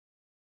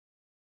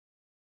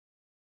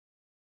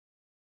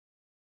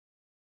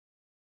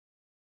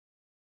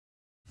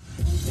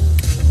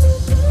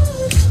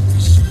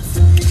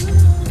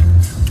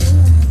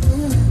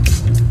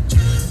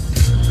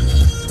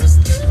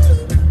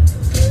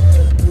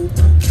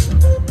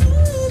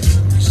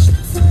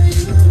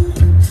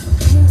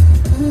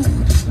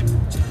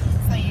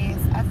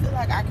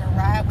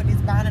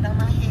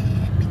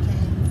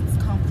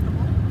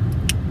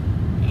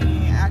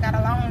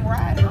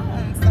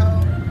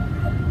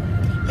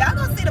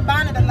see the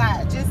bonnet a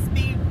lot. Just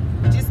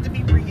to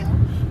be real,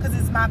 because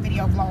it's my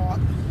video vlog.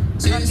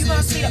 You're gonna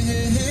see the,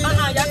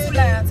 y'all too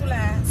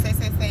loud.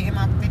 Say in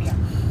my video.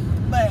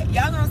 But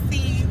y'all gonna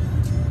see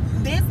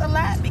this a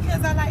lot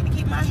because I like to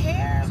keep my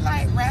hair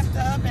like wrapped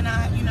up, and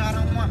I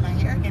don't want my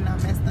hair getting all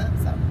messed up.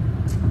 So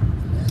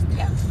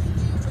yeah,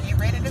 get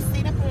ready to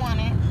see the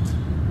bonnet.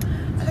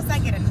 Unless I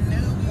get a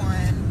new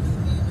one.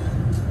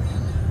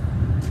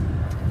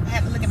 I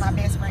have to look at my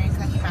best friend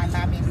because he might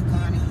buy me a new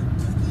bonnet.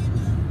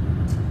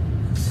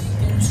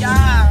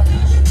 Y'all,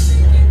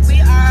 we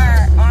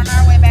are on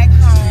our way back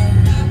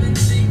home, and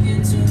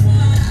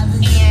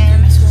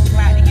we're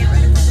about to get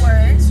ready for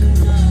work.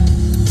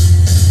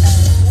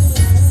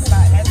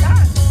 About that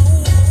time.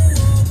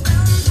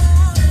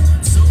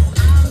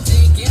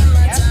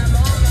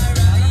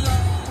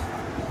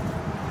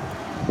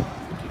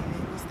 Okay,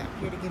 we stop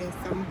here to get us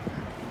some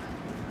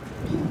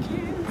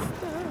pecan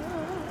stuff.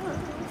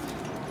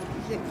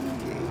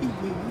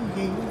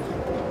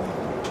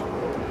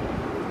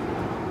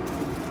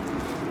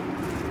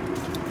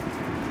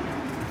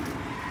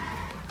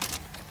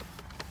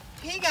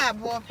 He got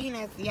boiled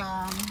peanuts,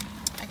 y'all.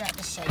 I got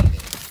to show you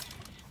this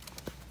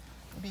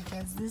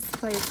because this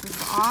place is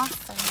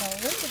awesome.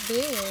 Look at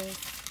this.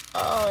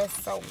 Oh,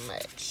 it's so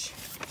much.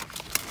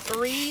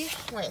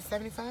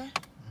 75?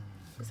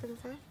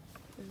 75?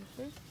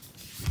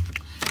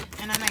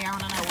 And I know y'all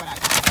wanna know what I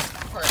got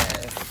for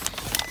this.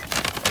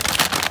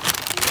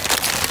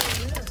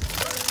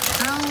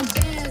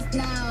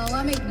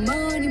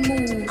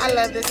 I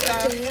love this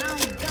stuff.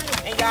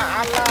 And y'all,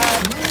 I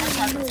love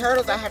chocolate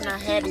turtles. I have not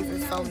had these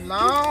in so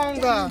long.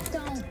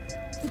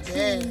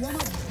 Yes.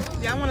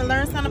 Y'all want to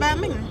learn something about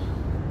me?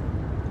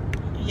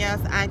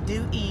 Yes, I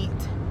do eat.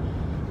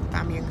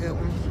 Find me a good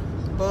one.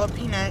 Boiled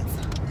peanuts.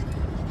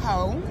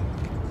 Whole.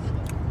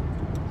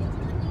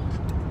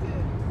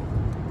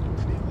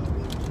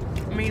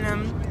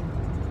 Meaning,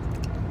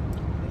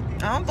 I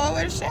don't throw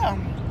away the shell.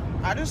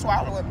 I just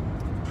swallow it.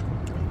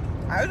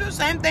 I do the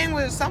same thing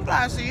with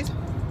sunflower seeds.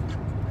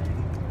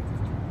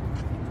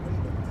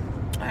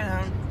 I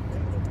know.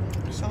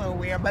 It's a little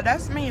weird, but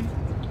that's me.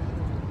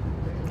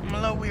 I'm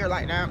a little weird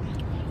like that.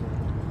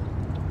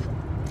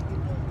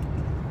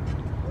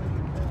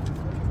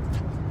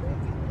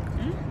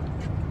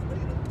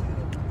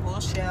 Full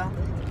shell.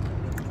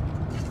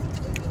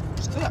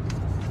 It's good.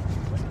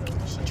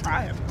 You should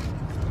try it.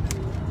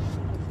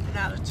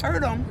 Now the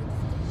turtle,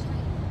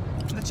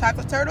 the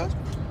chocolate turtles,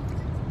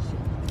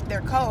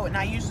 they're cold, and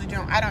I usually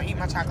I don't eat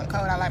my chocolate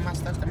cold. I like my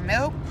stuff to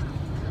melt.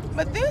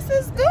 But this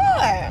is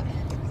good.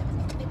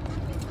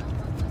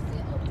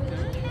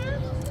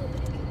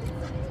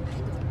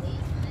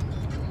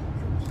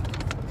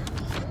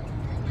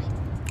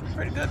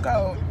 Pretty good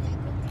cold.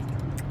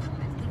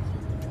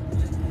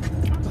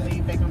 I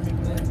believe they're gonna be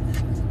good.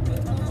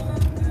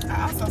 I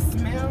also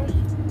smell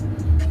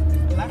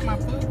like my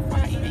food before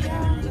I eat it,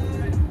 y'all.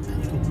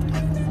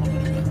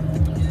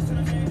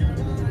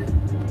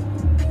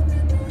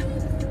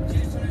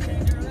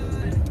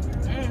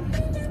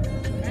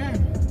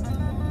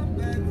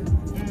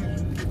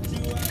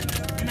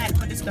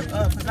 Stuff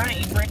up because I ain't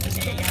eat breakfast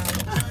yet, y'all.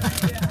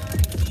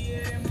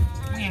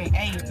 We ain't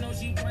ate.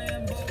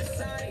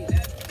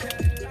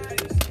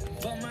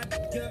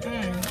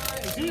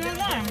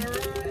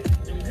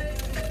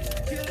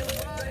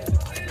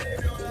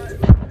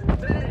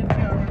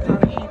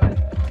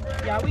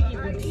 Y'all, we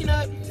eating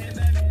peanut,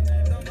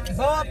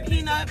 boiled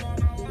peanut,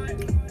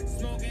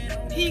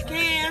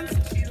 pecans,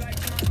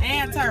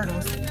 and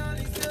turtles.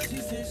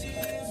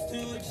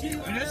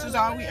 And this is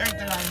all we ate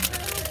today.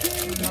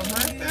 No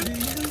breakfast.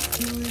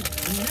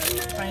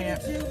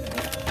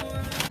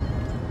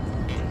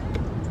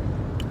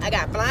 I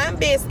got Flying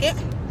Biscuit,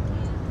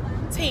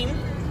 tea,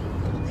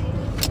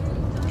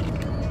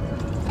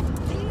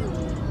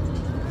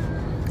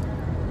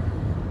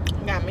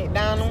 got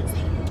McDonald's,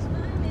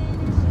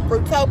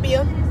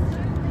 Fruitopia.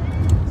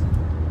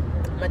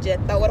 I'ma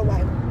just throw it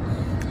away,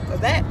 cause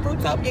that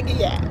Fruitopia give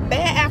you a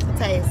bad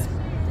aftertaste.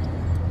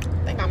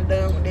 I think I'm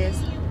done with this.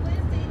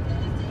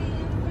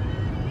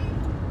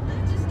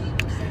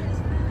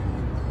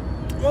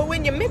 Well,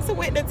 when you mix it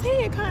with the tea,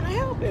 it kind of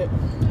helps it.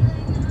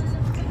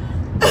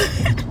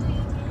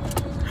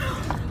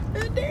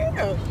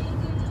 Damn.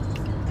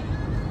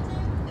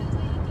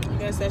 I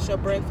guess that's your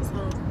breakfast,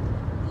 huh?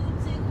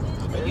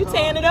 You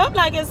tearing it up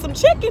like it's some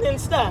chicken and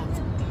stuff.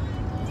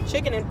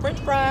 Chicken and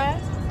french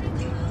fries.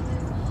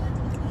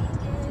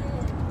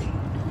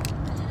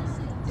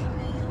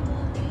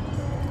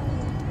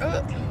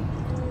 That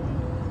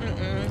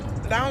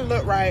don't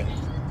look right.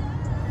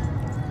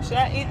 Should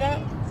I eat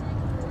that?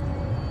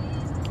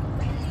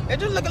 It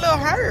just look a little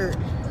hurt.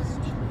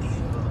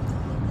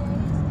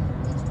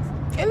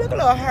 It look a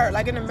little hurt,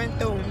 like it done been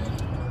through.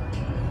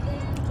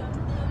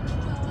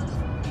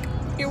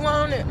 You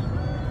want it?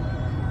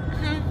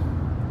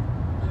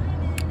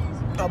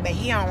 Oh, but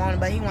he don't want it,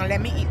 but he won't let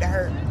me eat the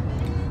hurt.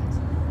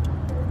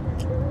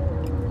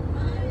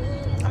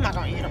 I'm not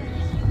gonna eat them.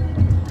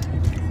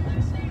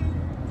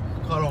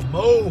 Call them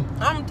Mo.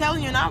 I'm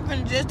telling you, and I'm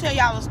gonna just tell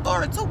y'all a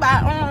story too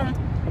about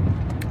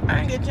I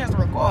didn't get a chance to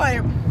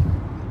record.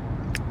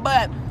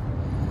 But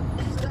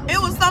it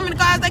was so many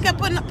cars they kept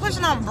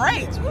pushing on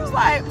brakes. It was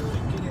like,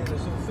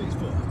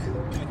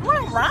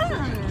 what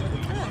wrong?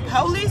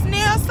 Police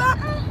near or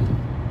something?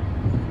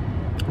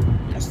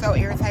 It's so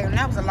irritating.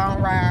 That was a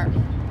long ride.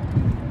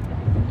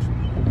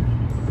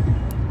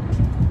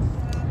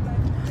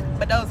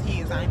 But those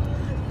kids ain't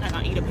not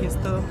gonna eat up his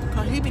stuff.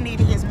 Cause he be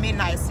needing his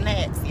midnight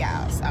snacks,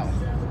 y'all. So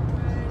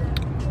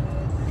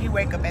he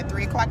wake up at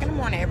 3 o'clock in the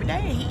morning every day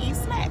and he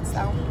eats snacks.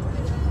 So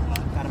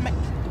gotta make.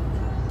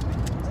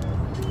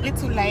 It's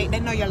too late.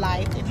 They know your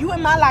life. If you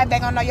in my life, they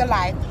gonna know your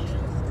life.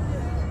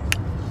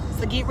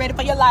 So get ready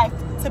for your life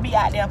to be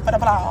out there for the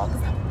vlogs.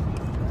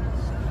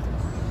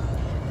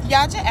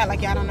 Y'all just act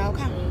like y'all don't know,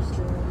 okay?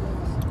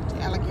 Just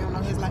act like you don't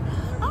know his life.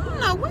 I don't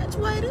know which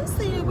way this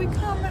is we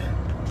coming.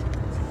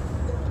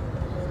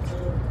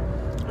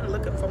 I'm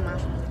looking for my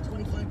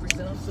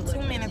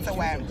 2 minutes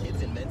away.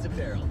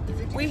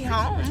 We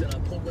home.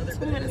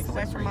 2 minutes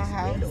away from my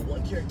house.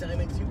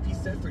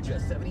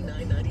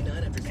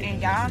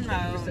 And y'all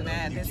know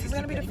that this is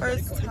gonna be the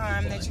first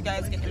time that you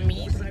guys get to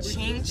meet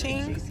Ching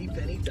Ching.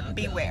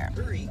 Beware.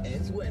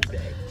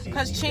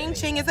 Because Ching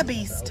Ching is a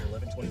beast.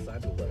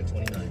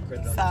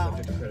 So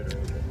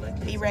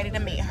be ready to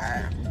meet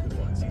her.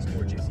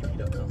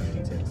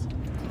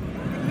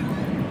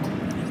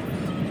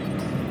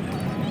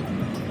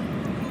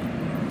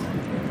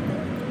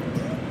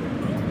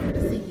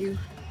 See you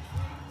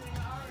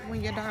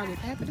when your dog is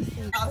happy to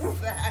see you.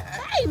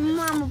 Hey,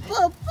 Mama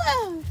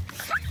Papa.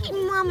 Hey,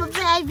 Mama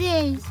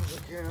Baby.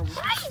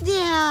 Hey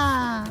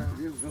there.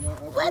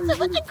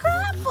 What you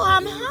crying for?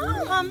 I'm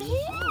home. I'm here.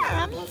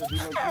 I'm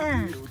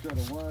here.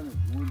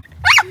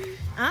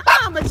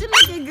 But you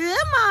looking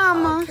good,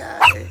 Mama.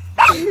 Okay.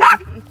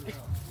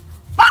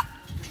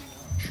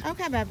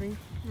 Okay, baby.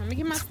 Let me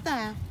get my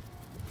stuff.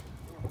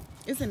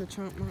 It's in the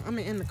trunk, Mom. I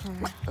mean, in the car.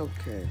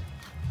 Okay.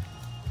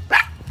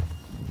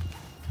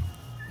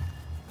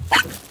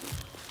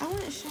 I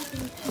want to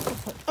shopping.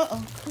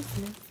 Uh-oh,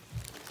 Christmas.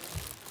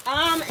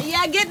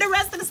 Yeah, get the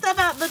rest of the stuff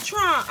out the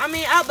trunk. I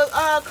mean, out the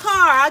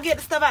car. I'll get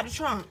the stuff out the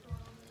trunk.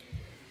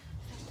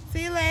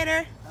 See you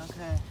later.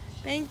 Okay.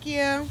 Thank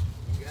you.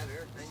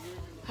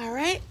 All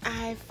right,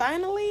 I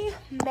finally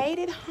made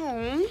it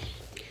home.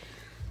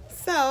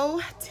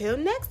 So, till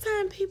next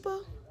time,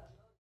 people.